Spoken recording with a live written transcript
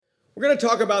We're going to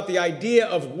talk about the idea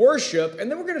of worship,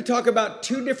 and then we're going to talk about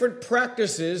two different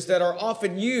practices that are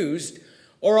often used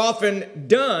or often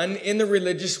done in the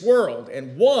religious world.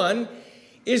 And one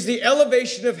is the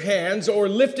elevation of hands or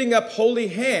lifting up holy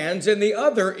hands, and the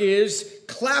other is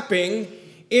clapping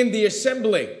in the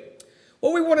assembly.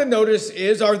 What we want to notice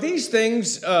is, are these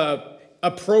things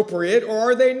appropriate or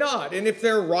are they not? And if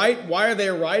they're right, why are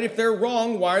they right? If they're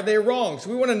wrong, why are they wrong?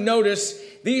 So we want to notice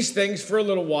these things for a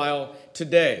little while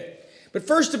today. But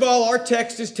first of all, our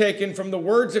text is taken from the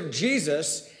words of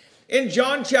Jesus in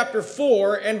John chapter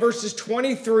 4 and verses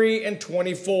 23 and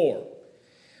 24,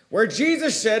 where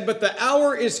Jesus said, "But the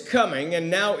hour is coming, and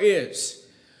now is,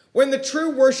 when the true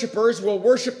worshipers will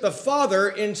worship the Father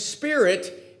in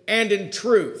spirit and in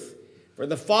truth. For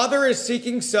the Father is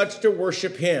seeking such to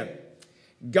worship him.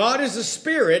 God is a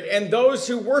spirit, and those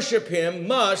who worship him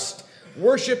must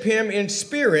worship him in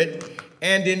spirit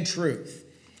and in truth."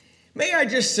 May I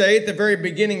just say at the very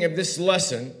beginning of this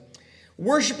lesson,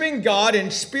 worshiping God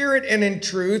in spirit and in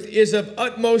truth is of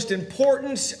utmost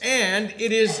importance, and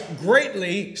it is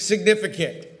greatly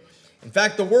significant. In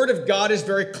fact, the Word of God is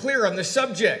very clear on the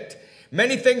subject.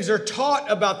 Many things are taught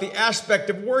about the aspect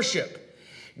of worship.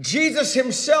 Jesus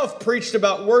himself preached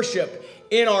about worship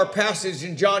in our passage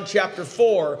in John chapter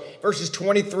 4, verses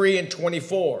 23 and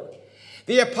 24.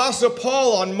 The Apostle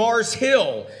Paul on Mars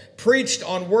Hill preached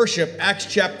on worship, Acts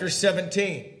chapter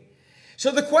 17.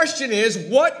 So the question is,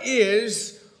 what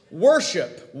is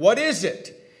worship? What is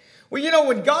it? Well,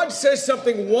 when God says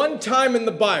something one time in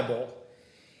the Bible,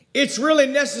 it's really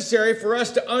necessary for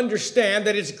us to understand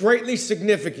that it's greatly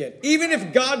significant, even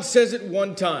if God says it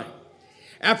one time.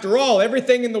 After all,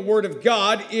 everything in the Word of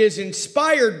God is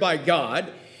inspired by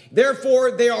God.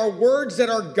 Therefore, they are words that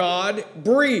are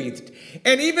God-breathed.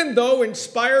 And even though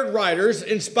inspired writers,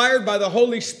 inspired by the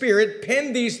Holy Spirit,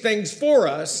 penned these things for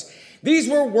us, these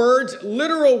were words,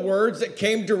 literal words that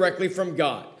came directly from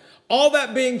God. All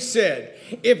that being said,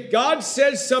 if God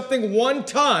says something one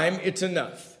time, it's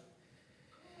enough.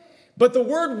 But the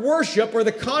word worship, or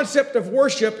the concept of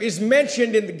worship, is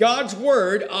mentioned in God's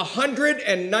Word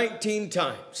 119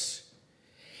 times.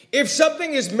 If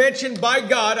something is mentioned by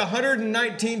God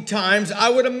 119 times, I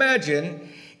would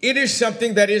imagine it is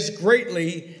something that is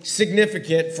greatly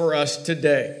significant for us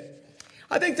today.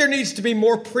 I think there needs to be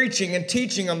more preaching and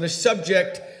teaching on the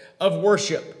subject of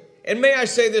worship. And may I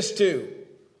say this too?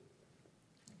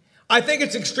 I think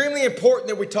it's extremely important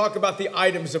that we talk about the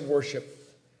items of worship.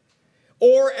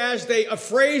 Or as a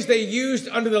phrase they used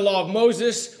under the law of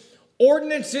Moses,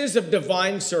 ordinances of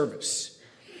divine service.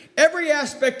 Every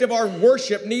aspect of our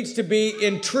worship needs to be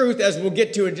in truth, as we'll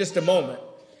get to in just a moment.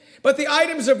 But the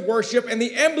items of worship and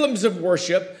the emblems of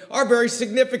worship are very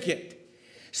significant.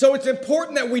 So it's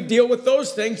important that we deal with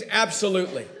those things,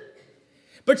 absolutely.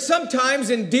 But sometimes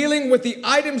in dealing with the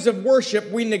items of worship,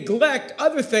 we neglect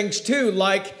other things too,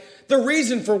 like the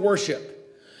reason for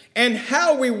worship and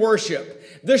how we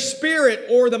worship, the spirit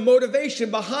or the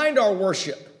motivation behind our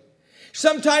worship.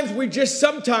 Sometimes we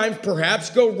perhaps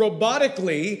go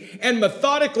robotically and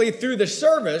methodically through the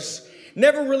service,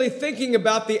 never really thinking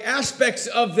about the aspects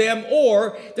of them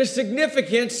or the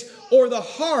significance or the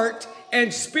heart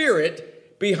and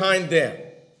spirit behind them.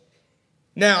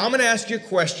 Now, I'm going to ask you a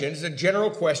question. It's a general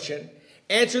question.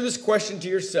 Answer this question to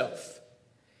yourself.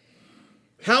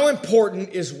 How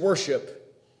important is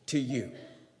worship to you?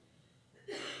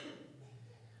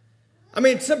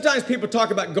 Sometimes people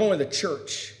talk about going to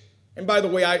church. And by the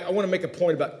way, I want to make a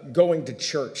point about going to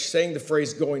church, saying the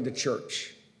phrase going to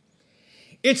church.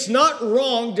 It's not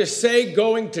wrong to say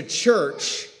going to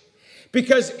church,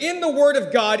 because in the Word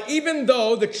of God, even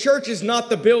though the church is not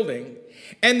the building,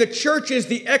 and the church is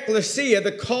the ecclesia,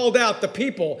 the called out, the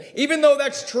people, even though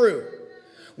that's true,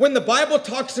 when the Bible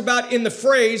talks about in the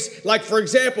phrase, like for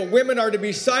example, women are to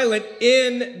be silent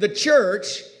in the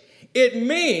church, it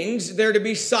means they're to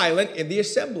be silent in the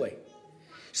assembly.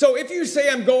 So if you say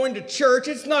I'm going to church,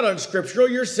 it's not unscriptural.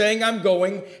 You're saying I'm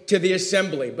going to the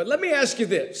assembly. But let me ask you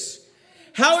this.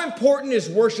 How important is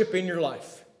worship in your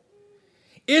life?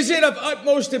 Is it of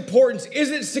utmost importance?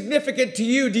 Is it significant to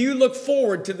you? Do you look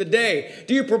forward to the day?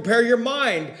 Do you prepare your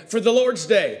mind for the Lord's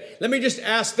day? Let me just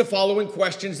ask the following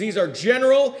questions. These are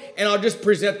general, and I'll just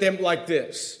present them like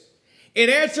this. In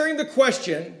answering the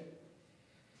question,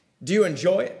 do you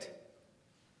enjoy it?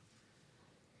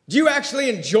 Do you actually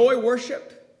enjoy worship?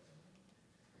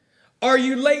 Are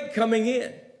you late coming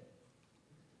in?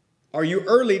 Are you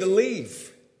early to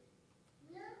leave?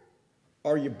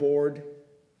 Are you bored?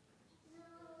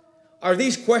 Are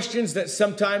these questions that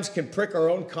sometimes can prick our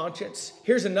own conscience?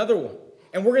 Here's another one.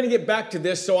 And we're going to get back to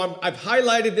this, so I've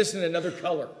highlighted this in another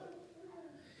color.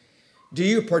 Do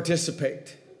you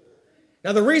participate?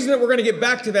 Now, the reason that we're going to get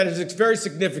back to that is it's very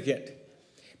significant.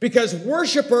 Because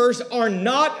worshipers are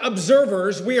not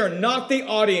observers. We are not the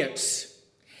audience.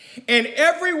 And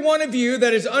every one of you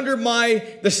that is under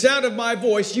the sound of my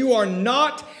voice, you are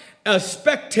not a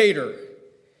spectator.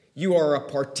 You are a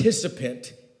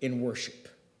participant in worship.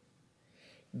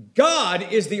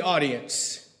 God is the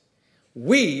audience.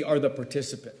 We are the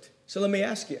participant. So let me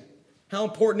ask you, how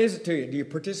important is it to you? Do you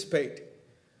participate?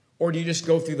 Or do you just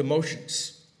go through the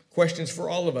motions? Questions for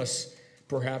all of us,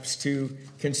 perhaps, to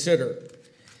consider.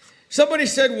 Somebody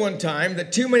said one time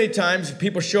that too many times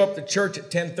people show up to church at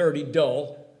 10:30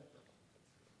 dull,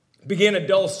 begin a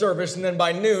dull service, and then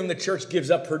by noon the church gives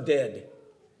up her dead.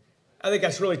 I think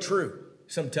that's really true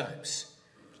sometimes.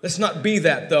 Let's not be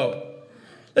that, though.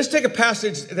 Let's take a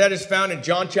passage that is found in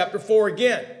John chapter 4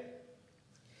 again.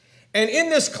 And in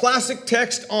this classic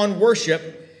text on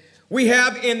worship, we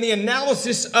have in the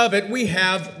analysis of it, we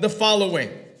have the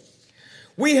following.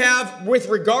 We have, with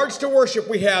regards to worship,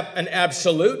 we have an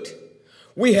absolute,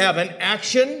 we have an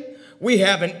action, we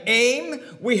have an aim,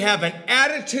 we have an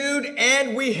attitude,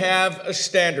 and we have a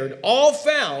standard, all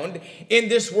found in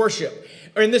this worship,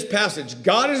 or in this passage.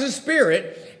 God is a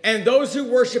spirit, and those who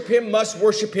worship him must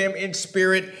worship him in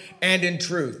spirit and in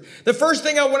truth. The first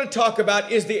thing I want to talk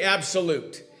about is the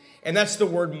absolute, and that's the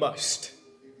word must.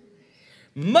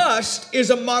 Must is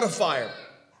a modifier.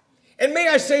 And may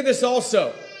I say this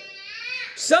also?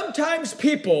 Sometimes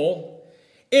people,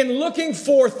 in looking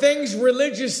for things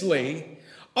religiously,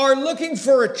 are looking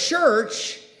for a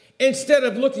church instead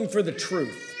of looking for the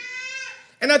truth.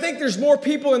 And I think there's more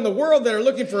people in the world that are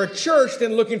looking for a church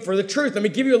than looking for the truth. Let me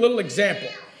give you a little example.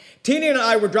 Tina and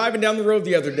I were driving down the road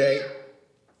the other day,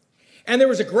 and there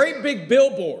was a great big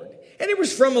billboard, and it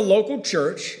was from a local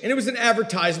church, and it was an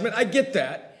advertisement. I get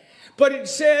that. But it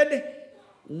said,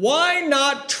 "Why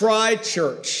not try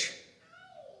church?"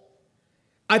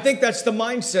 I think that's the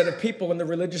mindset of people in the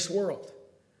religious world.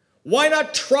 Why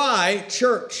not try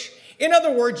church? In other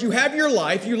words, you have your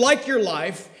life, you like your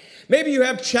life, maybe you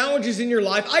have challenges in your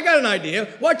life. I got an idea.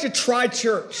 Why don't you try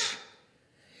church?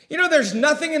 You know, there's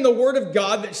nothing in the Word of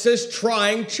God that says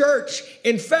trying church.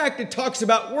 In fact, it talks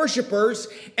about worshipers,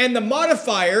 and the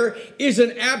modifier is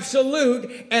an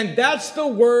absolute, and that's the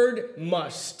word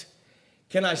must.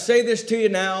 Can I say this to you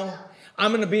now?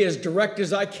 I'm going to be as direct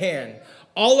as I can.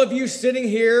 All of you sitting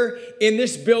here in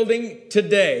this building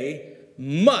today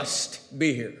must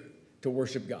be here to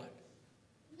worship God.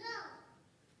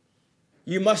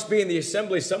 You must be in the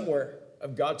assembly somewhere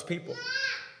of God's people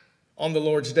on the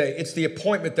Lord's day. It's the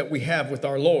appointment that we have with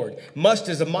our Lord. Must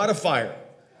is a modifier.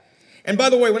 And by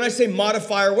the way, when I say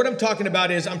modifier, what I'm talking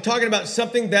about is I'm talking about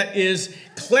something that is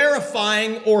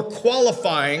clarifying or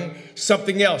qualifying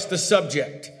something else, the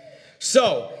subject.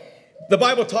 So, the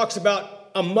Bible talks about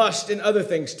a must in other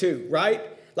things too, right?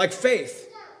 Like faith.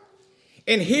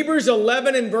 In Hebrews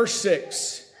 11 and verse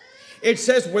 6, it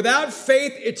says, "Without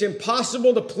faith, it's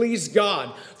impossible to please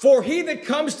God. For he that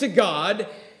comes to God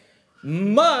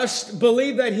must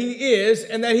believe that he is,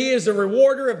 and that he is a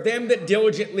rewarder of them that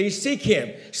diligently seek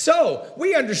him." So,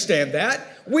 we understand that.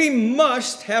 We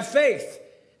must have faith.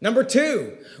 Number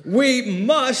two, we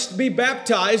must be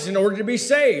baptized in order to be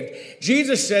saved.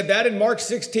 Jesus said that in Mark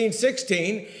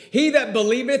 16:16. "He that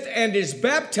believeth and is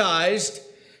baptized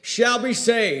shall be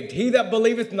saved. He that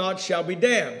believeth not shall be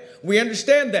damned." We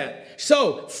understand that.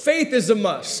 So, faith is a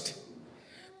must.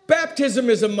 Baptism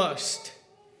is a must.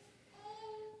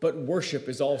 But worship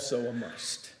is also a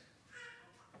must.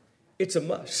 It's a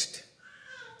must.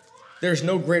 There's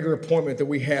no greater appointment that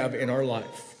we have in our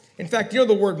life. In fact, you know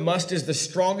the word must is the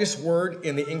strongest word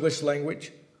in the English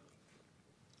language.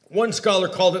 One scholar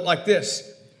called it like this.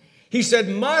 He said,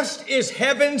 "Must is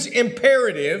heaven's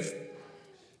imperative.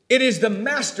 It is the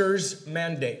master's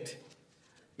mandate."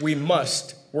 We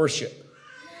must worship.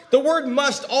 The word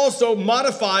must also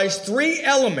modifies three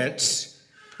elements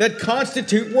that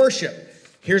constitute worship.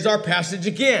 Here's our passage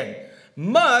again.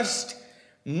 Must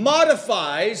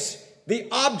modifies the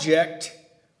object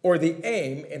or the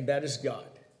aim, and that is God.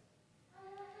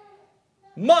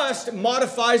 Must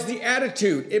modifies the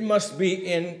attitude. It must be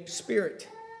in spirit.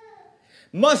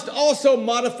 Must also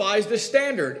modifies the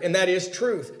standard, and that is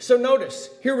truth. So notice,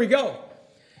 here we go.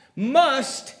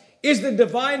 Must is the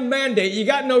divine mandate. You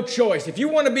got no choice. If you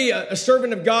want to be a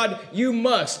servant of God, you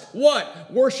must.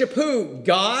 What? Worship who?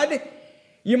 God.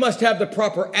 You must have the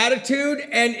proper attitude,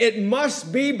 and it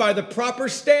must be by the proper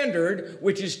standard,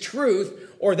 which is truth,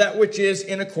 or that which is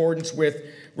in accordance with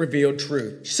revealed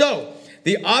truth. So,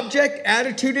 the object,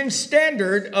 attitude, and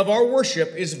standard of our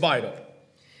worship is vital.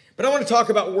 But I want to talk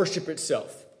about worship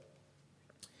itself.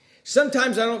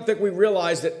 Sometimes I don't think we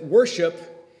realize that worship,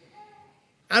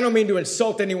 I don't mean to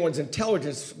insult anyone's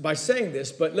intelligence by saying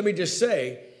this, but let me just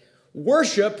say,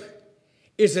 worship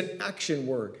is an action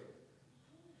word.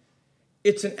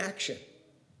 It's an action.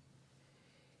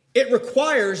 It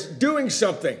requires doing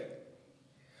something.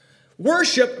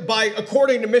 Worship,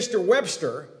 according to Mr.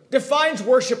 Webster, defines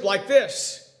worship like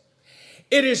this.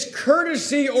 It is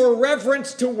courtesy or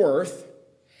reverence to worth.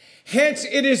 Hence,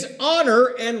 it is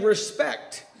honor and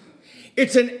respect.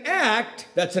 It's an act,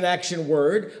 that's an action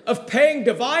word, of paying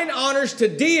divine honors to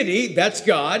deity, that's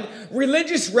God,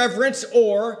 religious reverence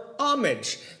or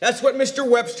homage. That's what Mr.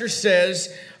 Webster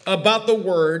says about the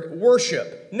word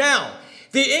worship. Now,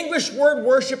 the English word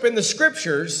worship in the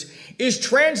scriptures is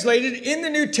translated in the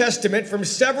New Testament from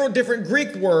several different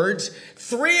Greek words,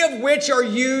 3 of which are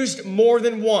used more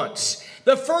than once.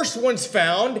 The first one's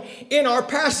found in our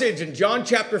passage in John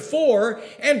chapter 4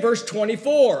 and verse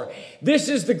 24. This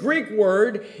is the Greek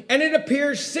word, and it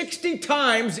appears 60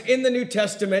 times in the New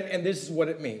Testament, and this is what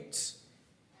it means.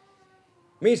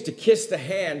 It means to kiss the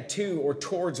hand to or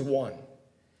towards one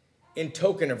in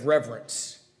token of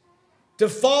reverence. To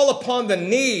fall upon the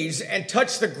knees and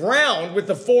touch the ground with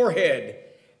the forehead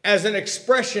as an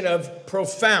expression of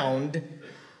profound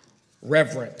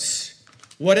reverence.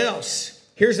 What else?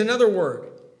 Here's another word.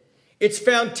 It's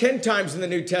found 10 times in the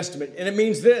New Testament, and it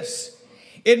means this.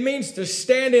 It means to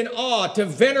stand in awe, to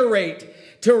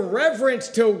venerate, to reverence,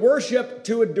 to worship,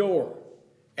 to adore.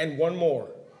 And one more.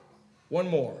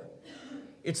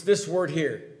 It's this word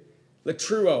here,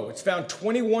 latruo. It's found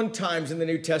 21 times in the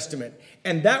New Testament.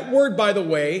 And that word, by the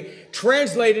way,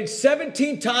 translated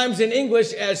 17 times in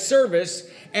English as service,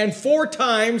 and 4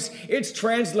 times it's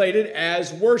translated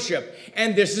as worship.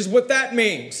 And this is what that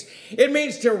means. It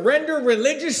means to render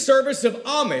religious service of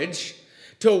homage,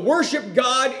 to worship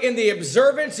God in the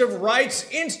observance of rites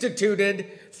instituted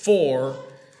for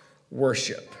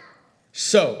worship.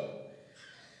 So,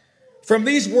 from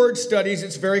these word studies,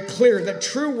 it's very clear that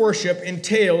true worship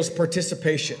entails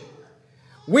participation.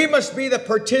 We must be the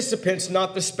participants,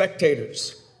 not the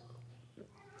spectators.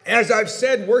 As I've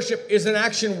said, worship is an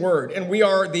action word, and we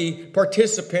are the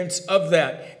participants of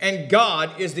that, and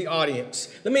God is the audience.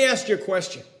 Let me ask you a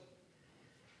question.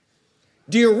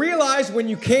 Do you realize when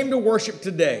you came to worship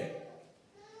today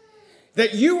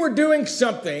that you were doing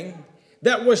something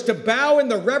that was to bow in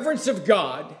the reverence of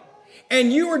God,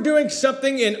 and you were doing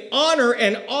something in honor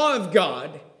and awe of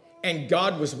God, and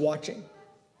God was watching?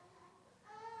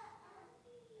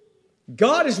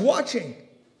 God is watching.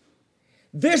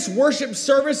 This worship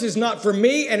service is not for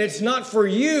me and it's not for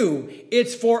you.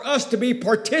 It's for us to be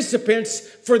participants,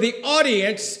 for the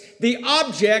audience, the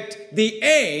object, the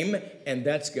aim, and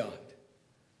that's God.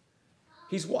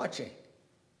 He's watching.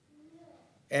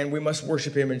 And we must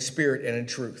worship him in spirit and in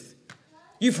truth.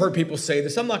 You've heard people say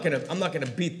this. I'm not going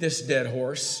to beat this dead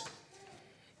horse.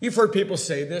 You've heard people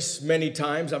say this many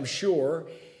times, I'm sure.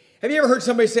 Have you ever heard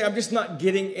somebody say, I'm just not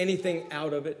getting anything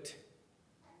out of it?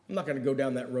 I'm not going to go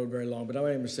down that road very long, but I'm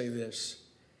going to say this.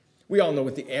 We all know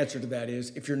what the answer to that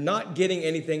is. If you're not getting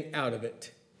anything out of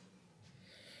it,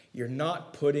 you're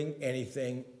not putting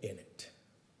anything in it.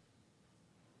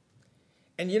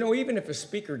 And you know, even if a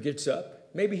speaker gets up,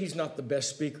 maybe he's not the best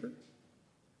speaker.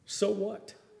 So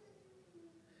what?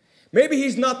 Maybe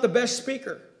he's not the best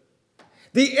speaker.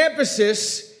 The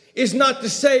emphasis is not to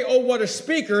say, oh, what a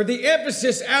speaker. The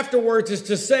emphasis afterwards is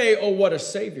to say, oh, what a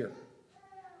Savior.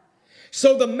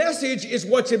 So the message is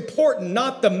what's important,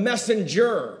 not the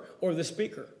messenger or the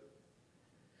speaker.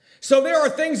 So there are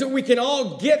things that we can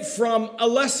all get from a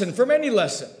lesson, from any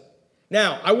lesson.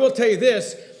 Now, I will tell you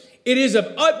this. It is of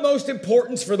utmost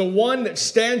importance for the one that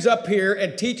stands up here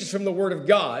and teaches from the Word of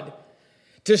God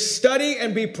to study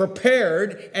and be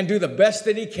prepared and do the best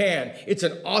that he can. It's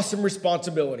an awesome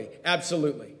responsibility,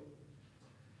 absolutely.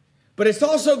 But it's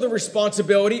also the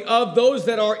responsibility of those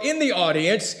that are in the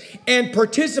audience and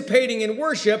participating in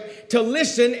worship to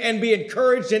listen and be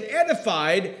encouraged and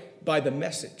edified by the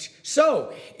message.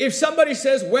 So, if somebody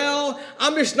says, well,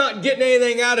 I'm just not getting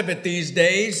anything out of it these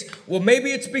days, well, maybe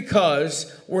it's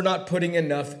because we're not putting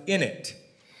enough in it.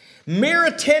 Mere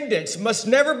attendance must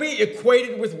never be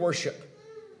equated with worship.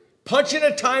 Punching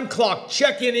a time clock,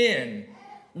 checking in,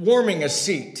 warming a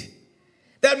seat.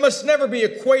 That must never be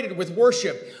equated with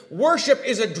worship. Worship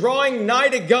is a drawing nigh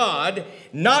to God,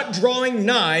 not drawing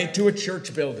nigh to a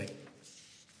church building.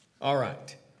 All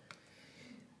right.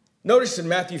 Notice in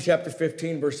Matthew chapter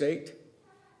 15, verse 8.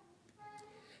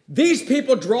 These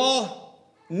people draw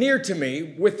near to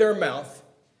me with their mouth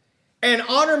and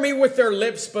honor me with their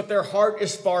lips, but their heart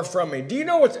is far from me. Do you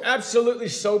know what's absolutely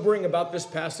sobering about this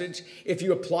passage if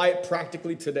you apply it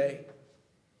practically today?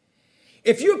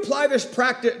 if you apply this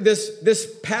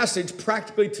passage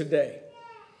practically today,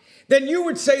 then you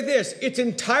would say this: it's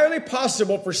entirely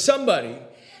possible for somebody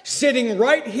sitting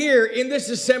right here in this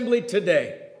assembly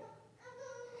today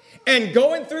and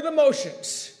going through the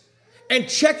motions and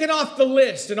checking off the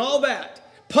list and all that,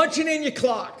 punching in your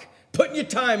clock, putting your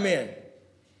time in,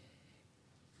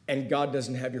 and God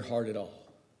doesn't have your heart at all.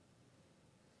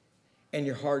 And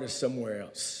your heart is somewhere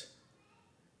else.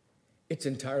 It's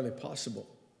entirely possible.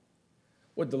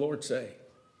 What did the Lord say?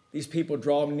 These people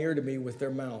draw near to me with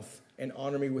their mouth and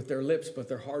honor me with their lips, but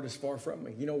their heart is far from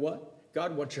me. You know what?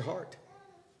 God wants your heart.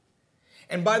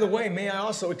 And by the way, may I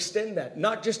also extend that,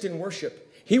 not just in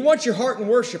worship. He wants your heart in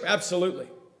worship, absolutely.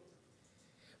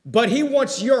 But He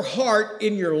wants your heart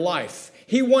in your life.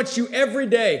 He wants you every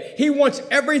day. He wants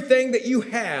everything that you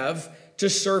have to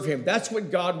serve Him. That's what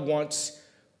God wants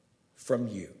from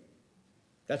you.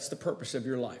 That's the purpose of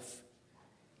your life,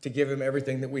 to give Him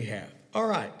everything that we have. All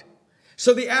right.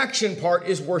 So the action part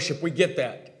is worship. We get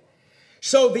that.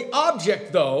 So the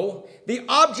object, though, the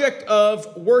object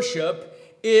of worship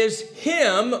is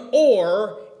Him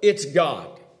or it's God.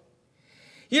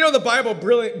 You know, the Bible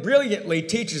brilliantly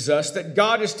teaches us that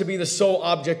God is to be the sole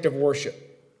object of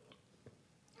worship.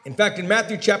 In fact, in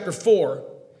Matthew chapter 4,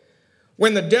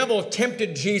 when the devil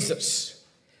tempted Jesus,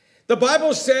 the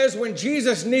Bible says when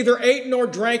Jesus neither ate nor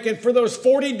drank, and for those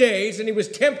 40 days, and he was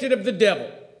tempted of the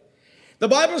devil, the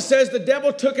Bible says the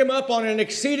devil took him up on an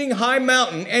exceeding high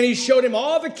mountain, and he showed him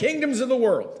all the kingdoms of the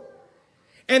world.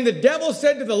 And the devil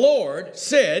said to the Lord,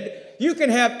 you can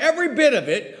have every bit of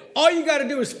it. All you got to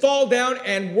do is fall down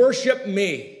and worship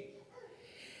me.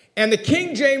 And the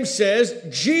King James says,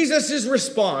 Jesus'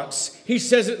 response, he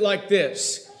says it like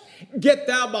this: get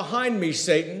thou behind me,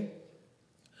 Satan.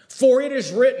 For it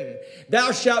is written,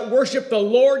 thou shalt worship the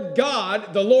Lord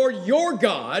God, the Lord your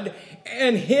God,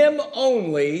 and Him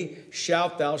only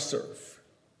shalt thou serve.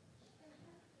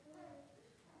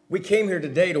 We came here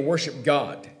today to worship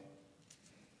God.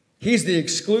 He's the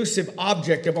exclusive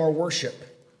object of our worship.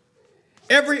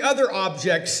 Every other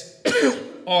objects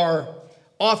are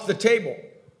off the table.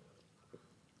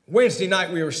 Wednesday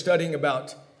night we were studying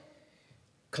about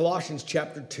Colossians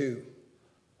chapter 2.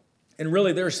 And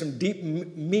really there's some deep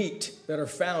meat that are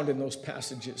found in those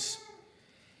passages.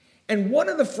 And one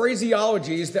of the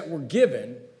phraseologies that were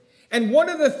given, and one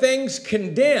of the things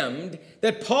condemned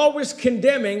that Paul was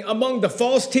condemning among the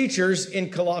false teachers in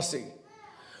Colossae,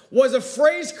 was a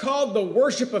phrase called the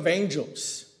worship of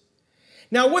angels.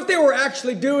 Now, what they were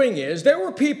actually doing is, there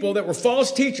were people that were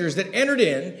false teachers that entered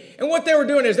in, and what they were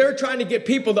doing is they were trying to get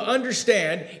people to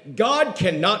understand God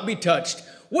cannot be touched.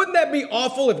 Wouldn't that be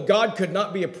awful if God could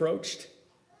not be approached?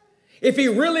 If He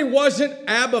really wasn't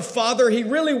Abba Father, He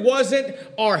really wasn't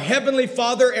our Heavenly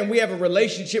Father, and we have a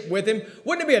relationship with Him,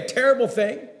 wouldn't it be a terrible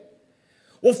thing?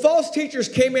 Well, false teachers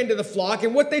came into the flock,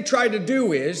 and what they tried to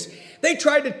do is, they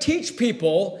tried to teach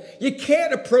people, you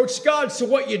can't approach God, so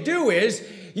what you do is,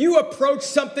 you approach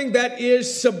something that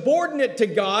is subordinate to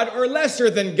God or lesser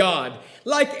than God,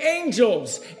 like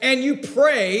angels, and you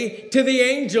pray to the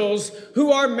angels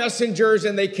who are messengers,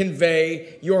 and they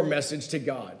convey your message to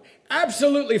God.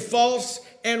 Absolutely false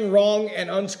and wrong and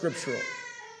unscriptural.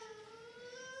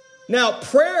 Now,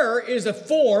 prayer is a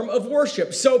form of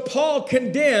worship. So Paul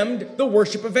condemned the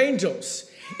worship of angels.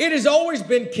 It has always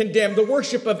been condemned, the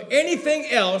worship of anything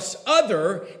else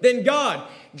other than God.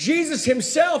 Jesus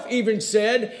Himself even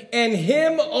said, and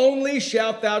Him only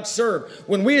shalt thou serve.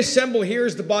 When we assemble here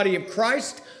as the body of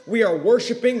Christ, we are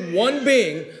worshiping one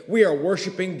being. We are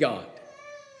worshiping God.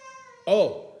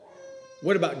 Oh,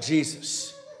 what about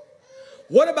Jesus?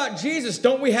 What about Jesus?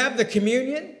 Don't we have the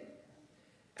communion?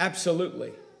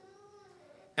 Absolutely.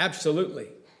 Absolutely.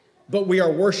 But we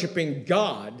are worshiping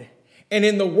God. And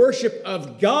in the worship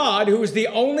of God, who is the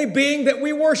only being that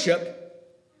we worship,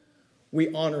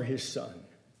 we honor His Son.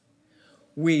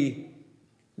 We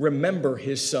remember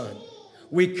His Son.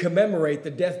 We commemorate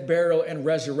the death, burial, and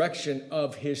resurrection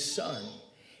of His Son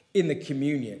in the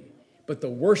communion. But the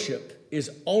worship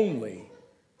is only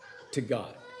to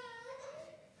God.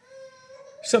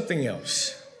 Something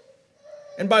else.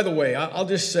 And by the way, I'll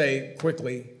just say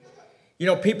quickly, you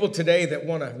know, people today that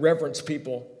want to reverence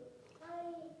people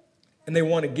and they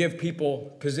want to give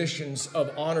people positions of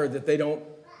honor that they don't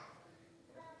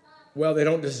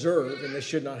deserve and they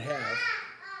should not have.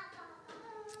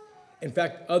 In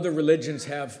fact, other religions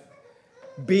have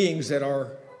beings that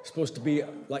are supposed to be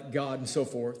like God and so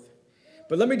forth.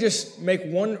 But let me just make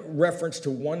one reference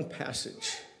to one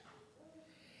passage.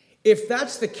 If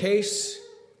that's the case,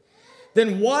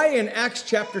 then why in Acts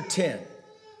chapter 10,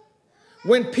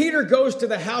 when Peter goes to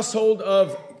the household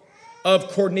of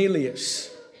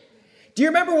Cornelius, Do you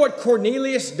remember what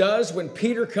Cornelius does when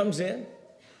Peter comes in?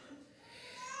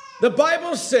 The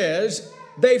Bible says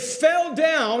they fell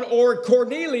down, or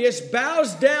Cornelius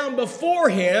bows down before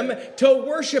him to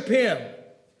worship him.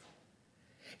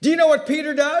 Do you know what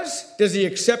Peter does? Does he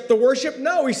accept the worship?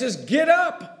 No, he says, get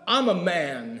up. I'm a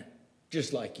man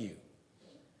just like you.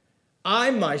 I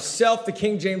myself, the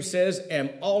King James says, am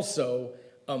also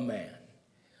a man.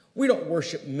 We don't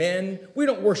worship men. We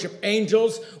don't worship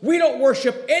angels. We don't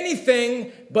worship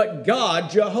anything but God,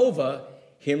 Jehovah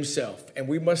himself. And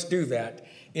we must do that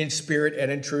in spirit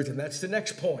and in truth. And that's the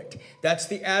next point. That's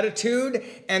the attitude,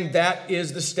 and that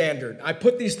is the standard. I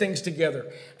put these things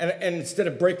together and instead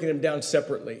of breaking them down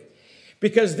separately,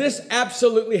 because this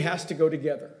absolutely has to go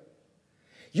together.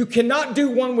 You cannot do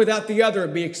one without the other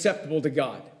and be acceptable to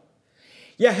God.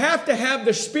 You have to have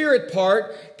the spirit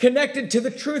part connected to the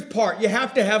truth part. You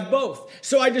have to have both.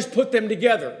 So I just put them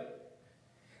together.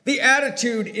 The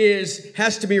attitude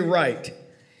has to be right.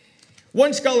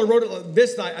 One scholar wrote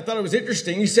this, I thought it was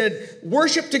interesting. He said,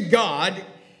 worship to God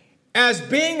as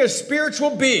being a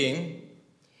spiritual being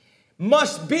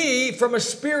must be from a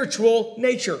spiritual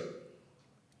nature.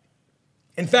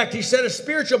 In fact, he said a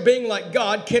spiritual being like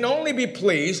God can only be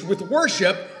pleased with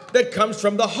worship that comes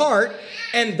from the heart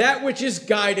and that which is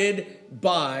guided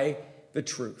by the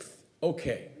truth.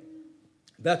 Okay,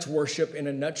 that's worship in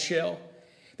a nutshell.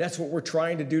 That's what we're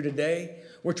trying to do today.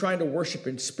 We're trying to worship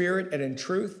in spirit and in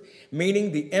truth,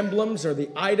 meaning the emblems or the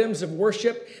items of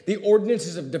worship, the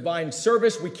ordinances of divine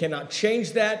service. We cannot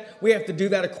change that. We have to do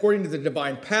that according to the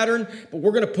divine pattern, but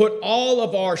we're going to put all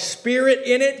of our spirit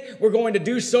in it. We're going to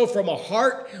do so from a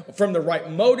heart, from the right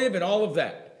motive and all of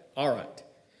that. All right.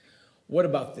 What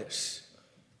about this?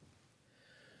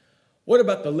 What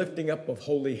about the lifting up of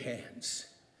holy hands?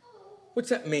 What's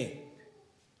that mean?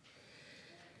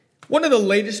 One of the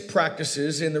latest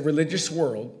practices in the religious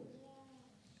world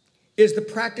is the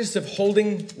practice of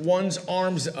holding one's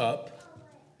arms up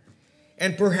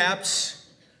and perhaps,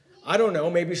 I don't know,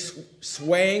 maybe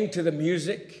swaying to the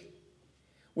music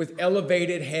with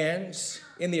elevated hands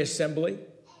in the assembly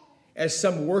as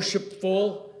some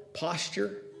worshipful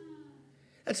posture.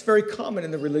 That's very common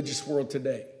in the religious world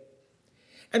today.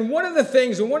 And one of the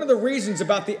things and one of the reasons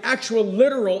about the actual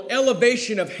literal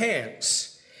elevation of hands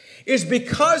is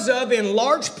because of, in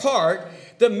large part,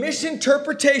 the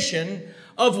misinterpretation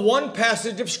of one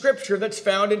passage of Scripture that's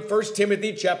found in 1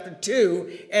 Timothy chapter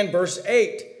 2 and verse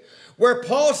 8, where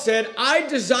Paul said, I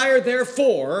desire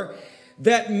therefore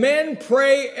that men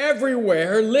pray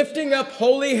everywhere, lifting up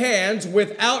holy hands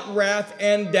without wrath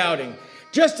and doubting.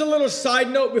 Just a little side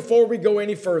note before we go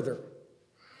any further.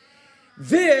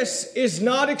 This is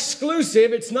not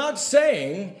exclusive. It's not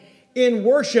saying in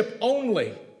worship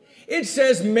only. It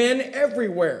says men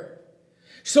everywhere.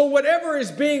 So whatever is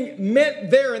being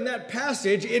meant there in that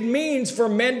passage, it means for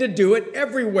men to do it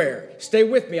everywhere. Stay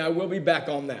with me. I will be back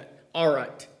on that. All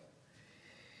right.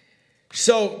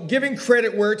 So giving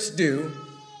credit where it's due,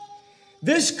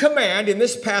 this command in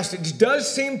this passage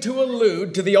does seem to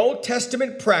allude to the Old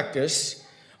Testament practice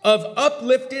of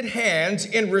uplifted hands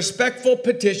in respectful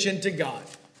petition to God.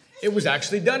 It was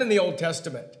actually done in the Old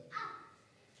Testament.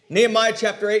 Nehemiah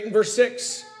chapter 8 and verse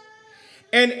 6.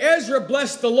 And Ezra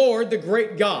blessed the Lord, the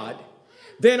great God.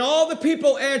 Then all the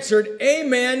people answered,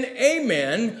 Amen,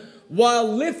 Amen, while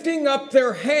lifting up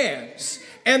their hands.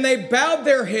 And they bowed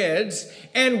their heads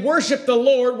and worshiped the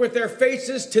Lord with their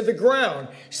faces to the ground.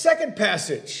 Second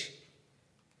passage,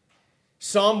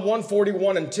 Psalm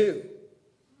 141 and 2.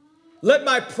 Let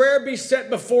my prayer be set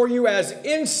before you as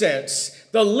incense,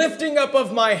 the lifting up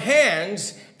of my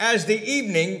hands as the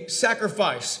evening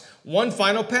sacrifice. One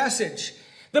final passage.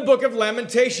 The book of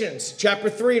Lamentations, chapter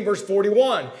 3 and verse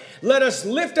 41. Let us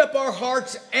lift up our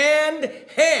hearts and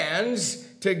hands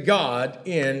to God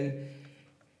in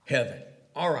heaven.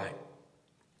 All right.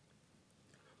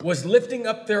 Was lifting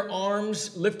up their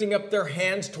arms, lifting up their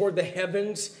hands toward the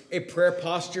heavens a prayer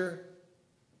posture?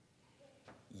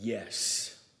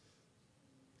 Yes.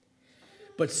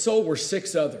 But so were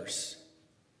 6 others.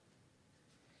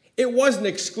 It wasn't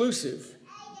exclusive.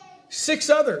 6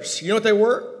 others. You know what they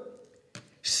were?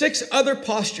 6 other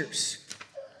postures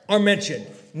are mentioned.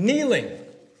 Kneeling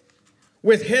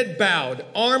with head bowed,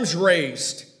 arms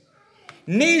raised.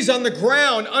 Knees on the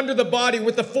ground under the body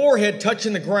with the forehead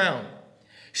touching the ground.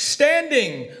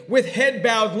 Standing with head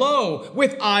bowed low,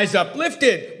 with eyes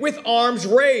uplifted, with arms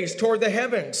raised toward the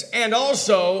heavens. And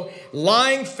also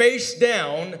lying face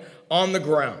down on the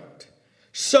ground.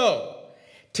 So,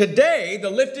 today, the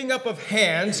lifting up of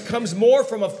hands comes more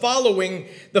from a following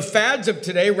the fads of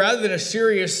today rather than a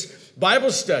serious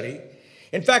Bible study.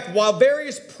 In fact, while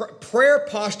various prayer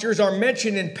postures are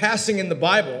mentioned in passing in the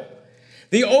Bible,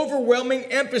 the overwhelming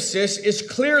emphasis is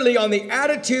clearly on the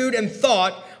attitude and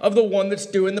thought of the one that's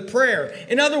doing the prayer.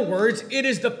 In other words, it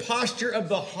is the posture of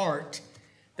the heart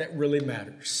that really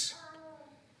matters.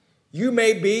 You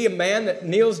may be a man that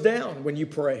kneels down when you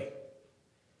pray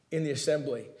in the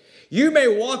assembly. You may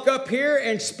walk up here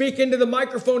and speak into the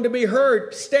microphone to be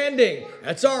heard standing.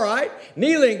 That's all right.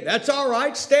 Kneeling, that's all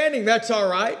right. Standing, that's all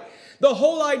right. The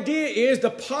whole idea is the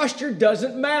posture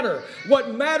doesn't matter.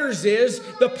 What matters is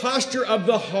the posture of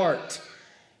the heart.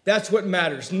 That's what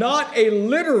matters, not a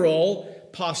literal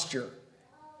posture.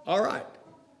 All right.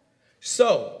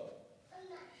 So,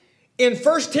 in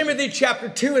 1 Timothy chapter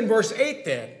 2 and verse 8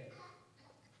 then,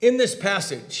 in this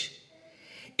passage,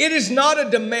 it is not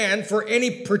a demand for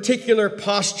any particular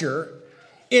posture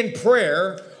in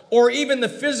prayer or even the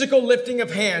physical lifting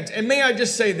of hands. And may I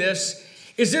just say this?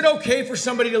 Is it okay for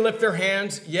somebody to lift their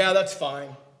hands? Yeah, that's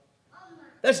fine.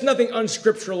 That's nothing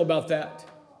unscriptural about that.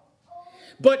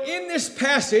 But in this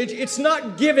passage, it's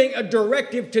not giving a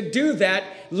directive to do that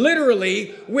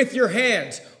literally with your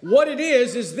hands. What it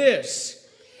is this.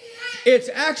 It's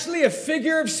actually a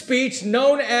figure of speech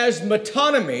known as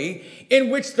metonymy, in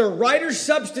which the writer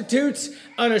substitutes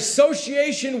an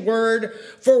association word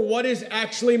for what is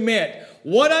actually meant.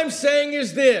 What I'm saying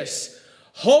is this.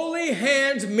 Holy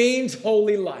hands means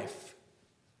holy life.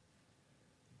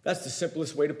 That's the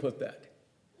simplest way to put that.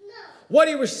 What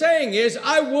he was saying is,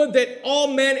 I would that all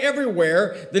men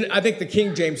everywhere, then I think the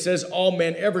King James says all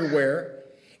men everywhere,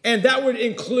 and that would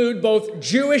include both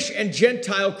Jewish and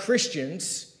Gentile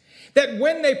Christians, that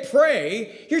when they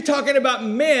pray, you're talking about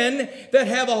men that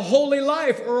have a holy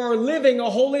life or are living a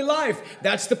holy life.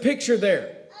 That's the picture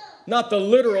there, not the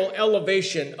literal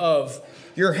elevation of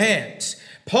your hands.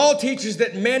 Paul teaches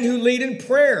that men who lead in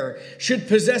prayer should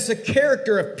possess a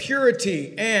character of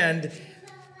purity and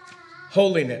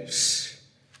holiness.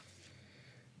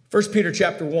 1 Peter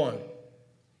chapter 1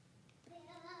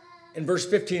 and verse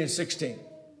 15 and 16.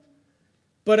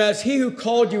 But as he who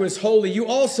called you is holy, you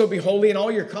also be holy in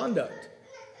all your conduct.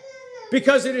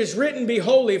 Because it is written, be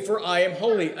holy, for I am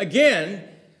holy. Again,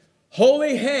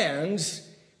 holy hands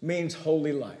means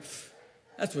holy life.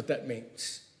 That's what that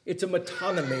means. It's a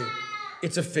metonymy.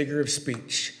 It's a figure of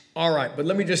speech. All right, but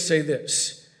let me just say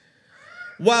this.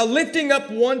 While lifting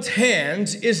up one's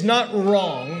hands is not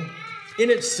wrong in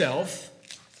itself,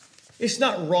 it's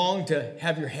not wrong to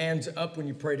have your hands up when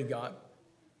you pray to God.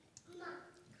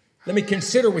 Let me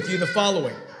consider with you the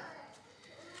following.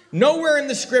 Nowhere in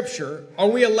the scripture are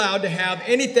we allowed to have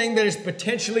anything that is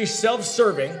potentially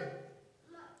self-serving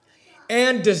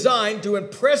and designed to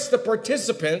impress the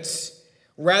participants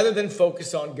rather than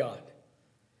focus on God.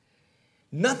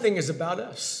 Nothing is about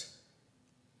us.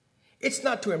 It's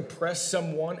not to impress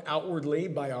someone outwardly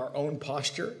by our own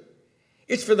posture.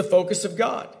 It's for the focus of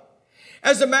God.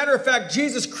 As a matter of fact,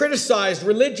 Jesus criticized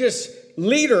religious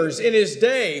leaders in his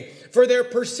day for their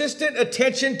persistent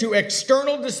attention to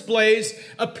external displays,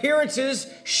 appearances,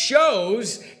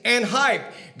 shows, and hype.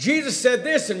 Jesus said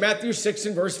this in Matthew 6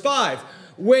 and verse 5.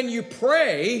 When you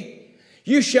pray,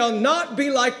 you shall not be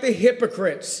like the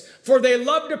hypocrites, for they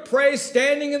love to pray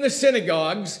standing in the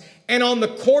synagogues and on the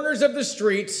corners of the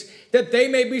streets, that they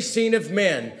may be seen of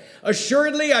men.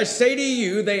 Assuredly, I say to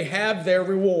you, they have their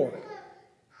reward.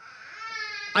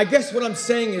 I guess what I'm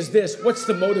saying is this. What's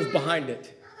the motive behind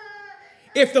it?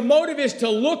 If the motive is to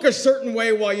look a certain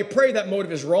way while you pray, that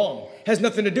motive is wrong. Has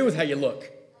nothing to do with how you look.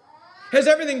 Has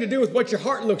everything to do with what your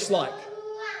heart looks like.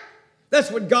 That's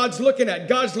what God's looking at.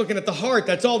 God's looking at the heart.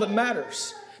 That's all that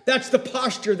matters. That's the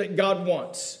posture that God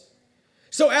wants.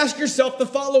 So ask yourself the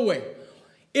following.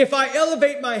 If I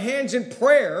elevate my hands in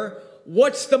prayer,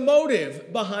 what's the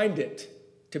motive behind it?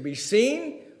 To be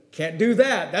seen? Can't do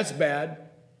that. That's bad.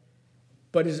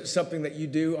 But is it something that you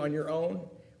do on your own?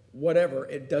 Whatever.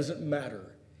 It doesn't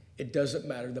matter. It doesn't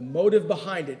matter. The motive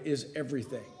behind it is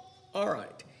everything. All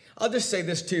right. I'll just say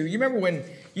this too. You remember when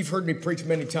you've heard me preach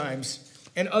many times,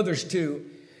 and others too,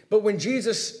 but when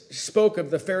Jesus spoke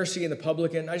of the Pharisee and the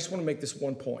publican, I just want to make this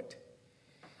one point.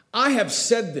 I have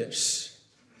said this.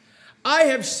 I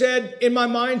have said in my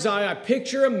mind's eye, I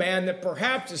picture a man that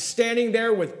perhaps is standing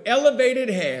there with elevated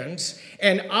hands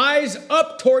and eyes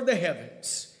up toward the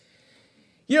heavens.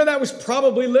 You know, that was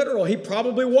probably literal. He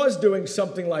probably was doing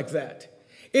something like that.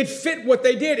 It fit what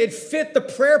they did. It fit the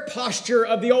prayer posture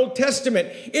of the Old Testament.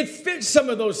 It fit some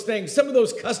of those things, some of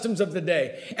those customs of the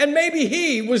day. And maybe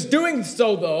he was doing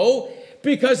so, though,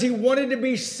 because he wanted to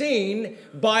be seen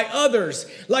by others.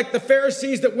 Like the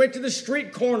Pharisees that went to the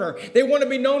street corner. They want to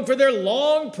be known for their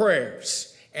long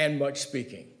prayers and much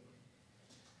speaking.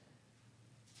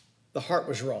 The heart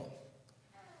was wrong,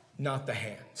 not the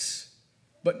hands.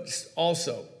 But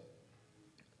also,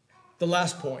 the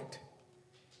last point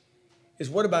is,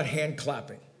 what about hand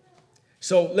clapping?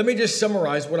 So let me just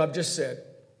summarize what I've just said.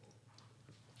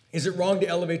 Is it wrong to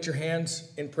elevate your hands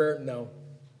in prayer? No,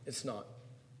 it's not.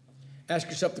 Ask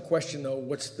yourself the question, though,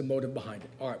 what's the motive behind it?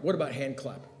 All right, what about hand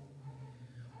clapping?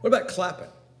 What about clapping?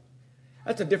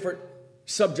 That's a different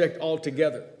subject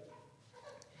altogether.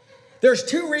 There's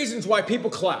two reasons why people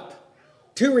clap.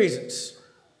 Two reasons.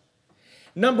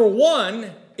 Number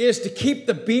one is to keep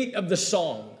the beat of the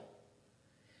song.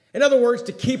 In other words,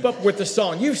 to keep up with the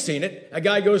song. You've seen it. A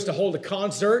guy goes to hold a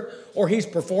concert or he's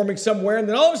performing somewhere, and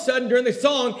then all of a sudden during the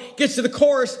song gets to the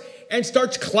chorus and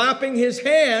starts clapping his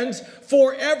hands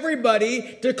for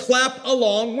everybody to clap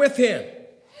along with him.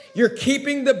 You're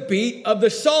keeping the beat of the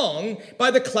song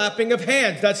by the clapping of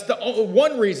hands. That's the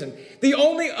one reason. The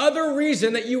only other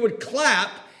reason that you would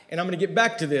clap, and I'm going to get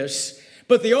back to this,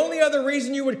 but the only other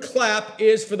reason you would clap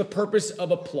is for the purpose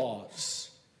of applause.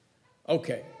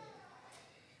 Okay.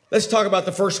 Let's talk about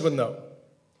the first one, though.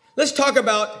 Let's talk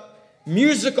about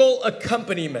musical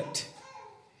accompaniment.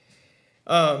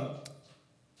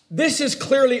 This is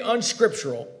clearly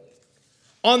unscriptural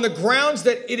on the grounds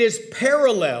that it is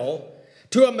parallel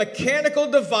to a mechanical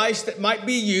device that might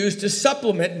be used to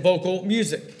supplement vocal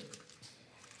music.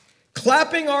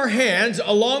 Clapping our hands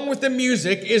along with the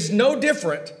music is no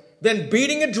different than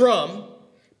beating a drum,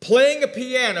 playing a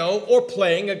piano, or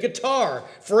playing a guitar.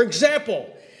 For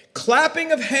example,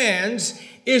 clapping of hands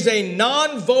is a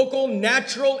non-vocal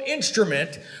natural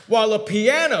instrument, while a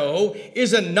piano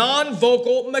is a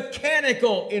non-vocal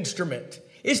mechanical instrument.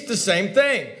 It's the same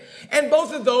thing. And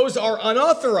both of those are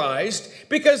unauthorized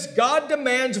because God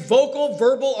demands vocal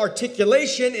verbal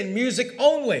articulation in music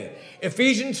only.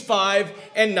 Ephesians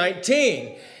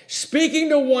 5:19. Speaking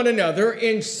to one another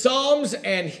in psalms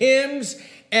and hymns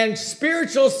and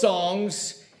spiritual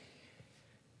songs,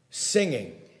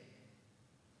 singing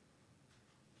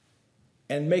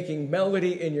and making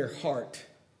melody in your heart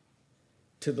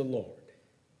to the Lord.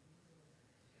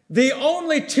 The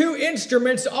only two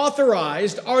instruments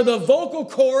authorized are the vocal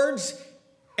cords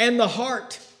and the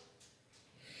heart.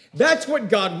 That's what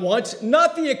God wants,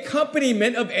 not the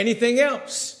accompaniment of anything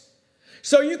else.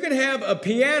 So you can have a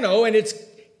piano and it's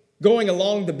going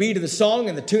along the beat of the song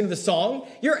and the tune of the song.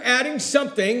 You're adding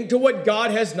something to what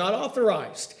God has not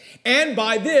authorized. And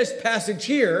by this passage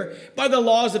here, by the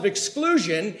laws of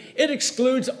exclusion, it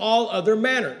excludes all other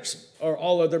manners or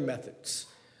all other methods.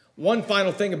 One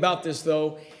final thing about this,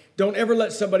 though, don't ever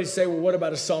let somebody say, well, what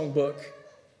about a songbook?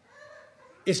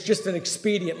 It's just an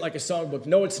expedient like a songbook.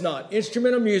 No, it's not.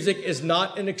 Instrumental music is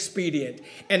not an expedient.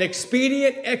 An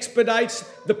expedient expedites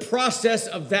the process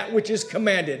of that which is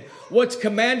commanded. What's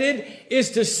commanded is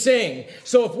to sing.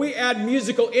 So if we add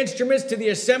musical instruments to the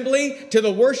assembly, to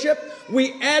the worship,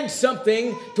 we add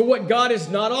something to what God has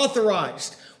not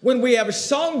authorized. When we have a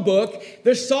songbook,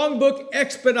 the songbook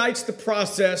expedites the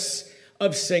process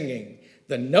of singing.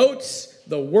 The notes,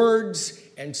 the words,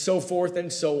 and so forth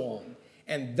and so on.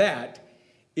 And that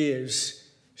is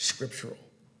scriptural.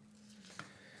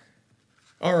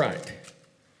 All right.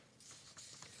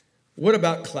 What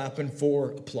about clapping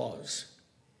for applause?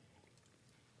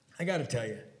 I got to tell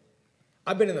you,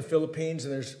 I've been in the Philippines,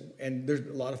 and there's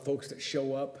a lot of folks that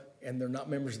show up, and they're not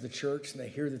members of the church, and they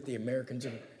hear that the Americans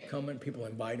are coming. People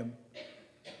invite them.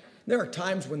 There are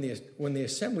times when the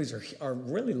assemblies are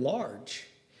really large,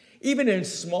 even in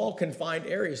small confined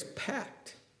areas,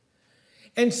 packed.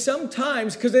 And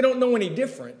sometimes, because they don't know any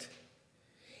different,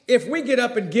 if we get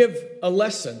up and give a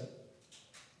lesson,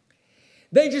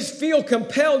 they just feel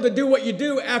compelled to do what you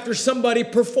do after somebody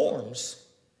performs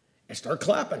and start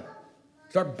clapping.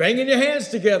 Start banging your hands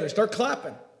together, start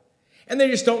clapping. And they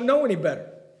just don't know any better.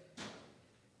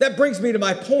 That brings me to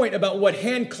my point about what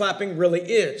hand clapping really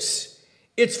is.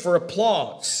 It's for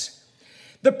applause.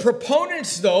 The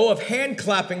proponents, though, of hand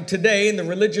clapping today in the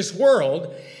religious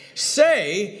world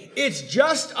say it's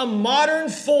just a modern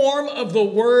form of the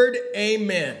word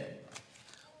amen.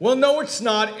 Well, no, it's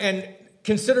not, and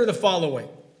consider the following.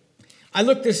 I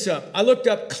looked this up. I looked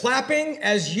up clapping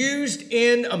as used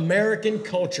in American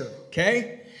culture,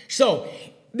 okay? So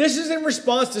this is in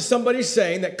response to somebody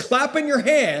saying that clapping your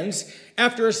hands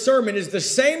after a sermon is the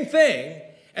same thing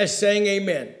as saying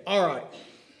amen. All right.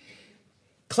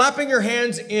 Clapping your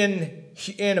hands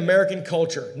in American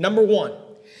culture. Number one,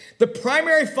 the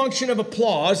primary function of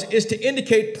applause is to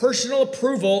indicate personal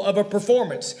approval of a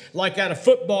performance, like at a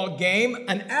football game,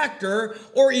 an actor,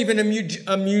 or even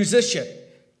a musician.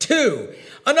 2,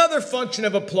 another function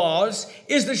of applause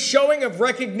is the showing of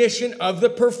recognition of the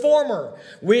performer.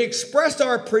 We express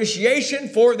our appreciation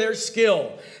for their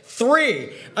skill.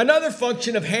 3, another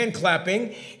function of hand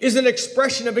clapping is an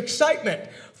expression of excitement.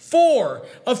 4,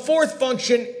 a fourth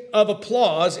function of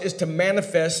applause is to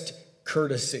manifest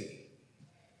courtesy.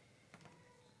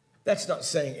 That's not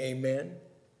saying amen.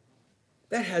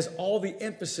 That has all the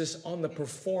emphasis on the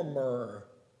performer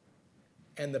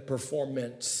and the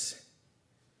performance.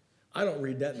 I don't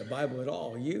read that in the Bible at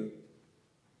all. You?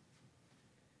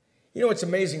 You know what's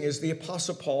amazing is the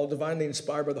Apostle Paul, divinely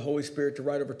inspired by the Holy Spirit to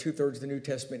write over 2/3 of the New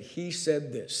Testament, he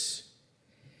said this: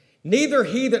 neither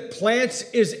he that plants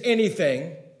is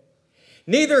anything,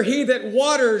 neither he that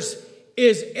waters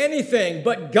is anything,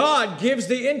 but God gives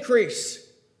the increase.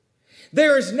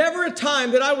 There is never a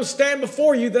time that I will stand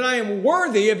before you that I am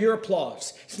worthy of your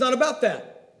applause. It's not about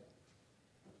that.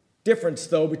 Difference,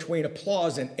 though, between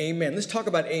applause and amen. Let's talk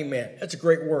about amen. That's a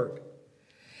great word.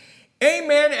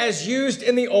 Amen as used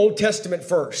in the Old Testament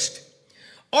first.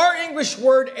 Our English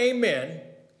word amen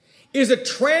is a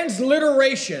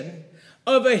transliteration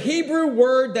of a Hebrew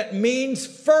word that means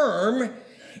firm.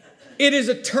 It is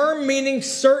a term meaning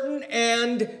certain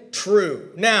and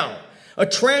true. Now, a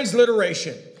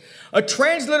transliteration. A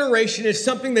transliteration is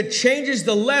something that changes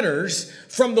the letters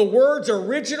from the word's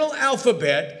original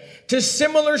alphabet to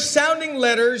similar sounding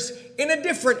letters in a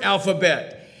different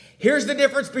alphabet. Here's the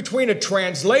difference between a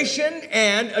translation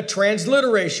and a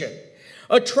transliteration.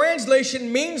 A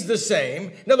translation means the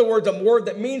same. In other words, a word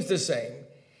that means the same.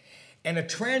 And a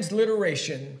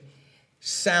transliteration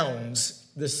sounds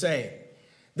the same.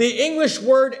 The English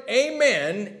word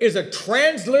amen is a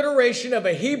transliteration of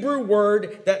a Hebrew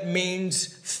word that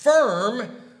means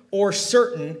firm or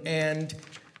certain and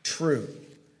true.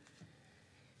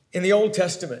 In the Old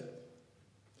Testament,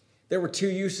 there were 2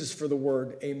 uses for the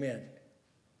word amen.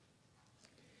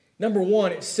 Number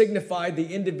 1, it signified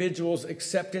the individual's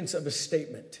acceptance of a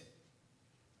statement.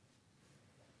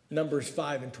 Numbers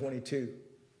 5 and 22.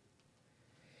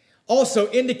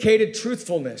 Also indicated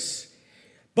truthfulness.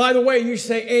 By the way, you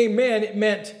say amen, it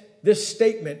meant this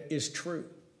statement is true.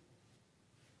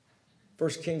 1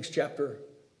 Kings chapter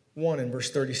 1 and verse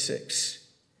 36.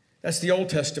 That's the Old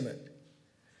Testament.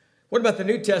 What about the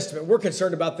New Testament? We're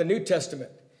concerned about the New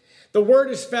Testament. The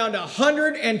word is found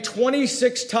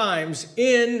 126 times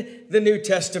in the New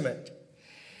Testament.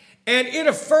 And it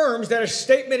affirms that a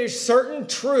statement is certain,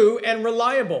 true, and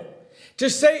reliable. To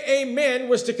say amen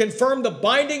was to confirm the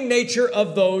binding nature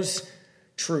of those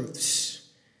truths.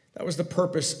 That was the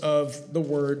purpose of the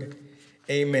word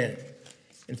amen.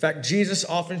 In fact, Jesus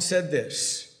often said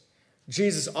this.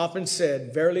 Jesus often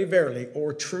said, verily, verily,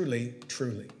 or truly,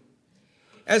 truly.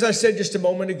 As I said just a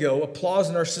moment ago, applause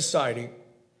in our society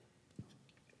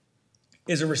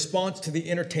is a response to the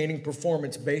entertaining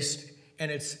performance based, and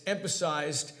it's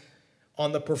emphasized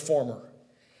on the performer.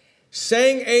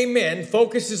 Saying amen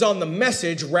focuses on the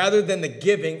message rather than the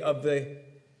giving of the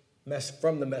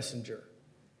from the messenger.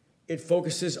 It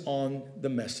focuses on the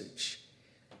message.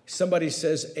 Somebody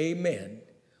says amen.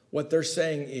 What they're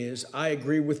saying is, I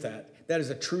agree with that. That is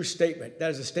a true statement.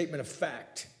 That is a statement of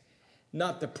fact.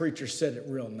 Not the preacher said it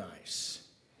real nice,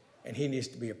 and he needs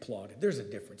to be applauded. There's a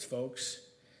difference, folks.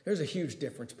 There's a huge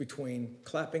difference between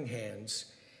clapping hands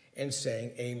and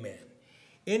saying amen.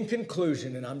 In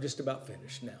conclusion, and I'm just about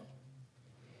finished now,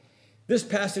 this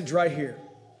passage right here,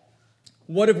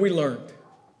 what have we learned?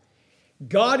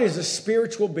 God is a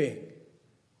spiritual being.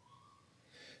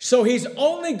 So he's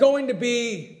only going to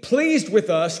be pleased with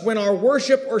us when our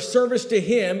worship or service to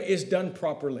him is done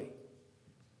properly.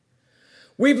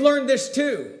 We've learned this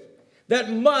too,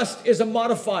 that must is a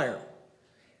modifier.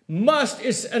 Must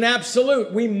is an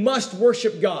absolute. We must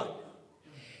worship God.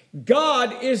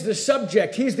 God is the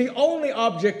subject. He's the only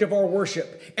object of our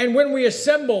worship. And when we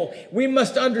assemble, we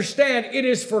must understand it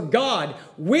is for God.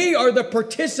 We are the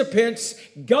participants.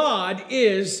 God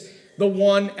is the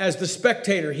one as the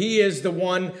spectator. He is the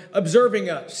one observing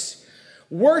us.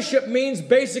 Worship means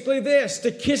basically this,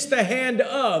 to kiss the hand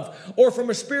of, or from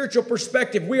a spiritual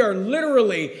perspective, we are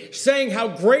literally saying how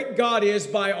great God is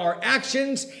by our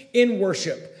actions in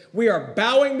worship. We are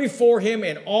bowing before him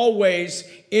in all ways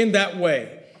in that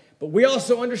way. But we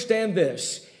also understand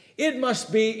this. It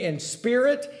must be in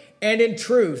spirit and in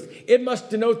truth. It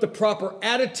must denote the proper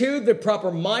attitude, the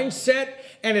proper mindset,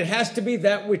 and it has to be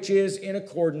that which is in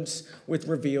accordance with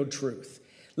revealed truth.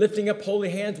 Lifting up holy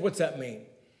hands, what's that mean?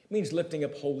 It means lifting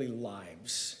up holy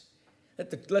lives.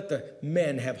 Let the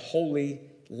men have holy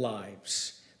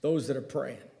lives, those that are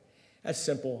praying. That's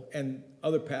simple, and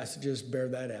other passages bear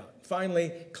that out.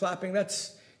 Finally, clapping,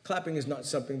 that's Clapping is not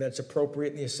something that's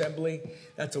appropriate in the assembly.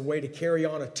 That's a way to carry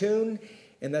on a tune,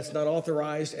 and that's not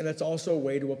authorized, and that's also a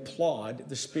way to applaud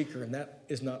the speaker, and that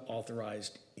is not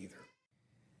authorized either.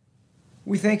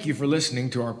 We thank you for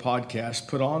listening to our podcast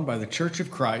put on by the Church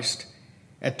of Christ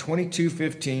at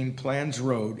 2215 Plans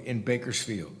Road in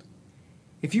Bakersfield.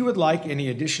 If you would like any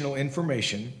additional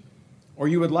information, or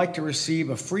you would like to receive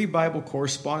a free Bible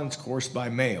correspondence course by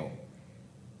mail,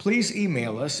 please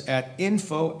email us at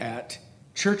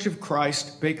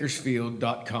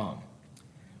info@churchofchristbakersfield.com.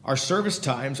 Our service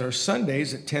times are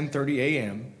Sundays at 10:30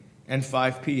 a.m. and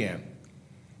 5 p.m.,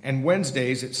 and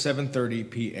Wednesdays at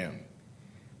 7:30 p.m.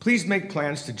 Please make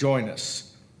plans to join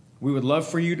us. We would love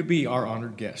for you to be our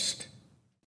honored guest.